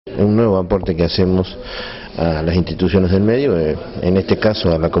un nuevo aporte que hacemos a las instituciones del medio, en este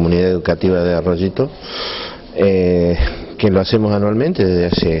caso a la comunidad educativa de Arroyito, que lo hacemos anualmente desde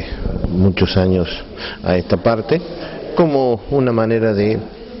hace muchos años a esta parte, como una manera de,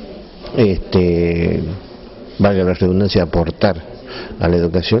 valga la redundancia, aportar a la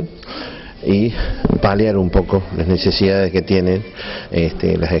educación y paliar un poco las necesidades que tienen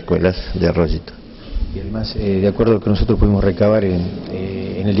las escuelas de Arroyito. Y además, de acuerdo a lo que nosotros pudimos recabar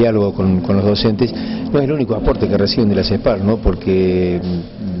en el diálogo con los docentes, no es el único aporte que reciben de la Cespal, ¿no? Porque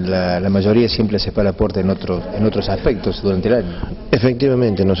la mayoría siempre la Cespal aporta en otros aspectos durante el año.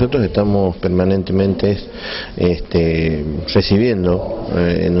 Efectivamente, nosotros estamos permanentemente recibiendo,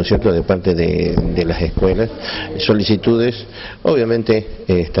 ¿no es cierto?, de parte de las escuelas, solicitudes. Obviamente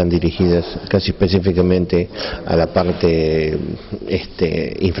están dirigidas casi específicamente a la parte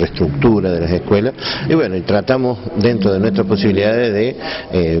infraestructura de las escuelas, y bueno, y tratamos dentro de nuestras posibilidades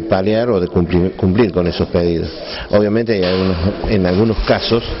de paliar o de cumplir con esos pedidos. Obviamente hay en algunos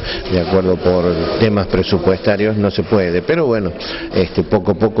casos, de acuerdo por temas presupuestarios, no se puede, pero bueno,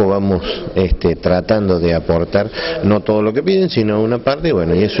 poco a poco vamos tratando de aportar no todo lo que piden, sino una parte, y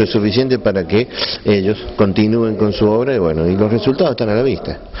bueno, y eso es suficiente para que ellos continúen con su obra, y bueno, y los resultados están a la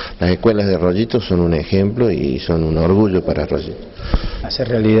vista. Las escuelas de Arroyito son un ejemplo y son un orgullo para Arroyito. Hacer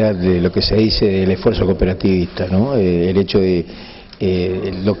realidad de lo que se dice el esfuerzo cooperativista, ¿no? El hecho de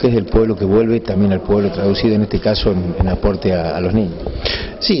lo que es el pueblo que vuelve también al pueblo, traducido en este caso en aporte a los niños.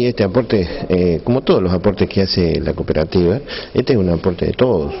 Sí, este aporte, como todos los aportes que hace la cooperativa, este es un aporte de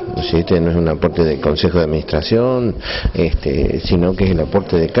todos. Este no es un aporte del Consejo de Administración, sino que es el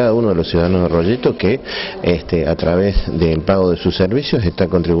aporte de cada uno de los ciudadanos de Arroyito que a través del pago de sus servicios está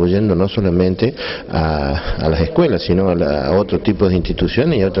contribuyendo no solamente a las escuelas, sino a otro tipo de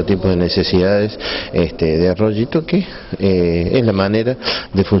instituciones y a otro tipo de necesidades de Arroyito, que es la manera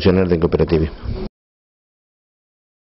de funcionar del cooperativismo.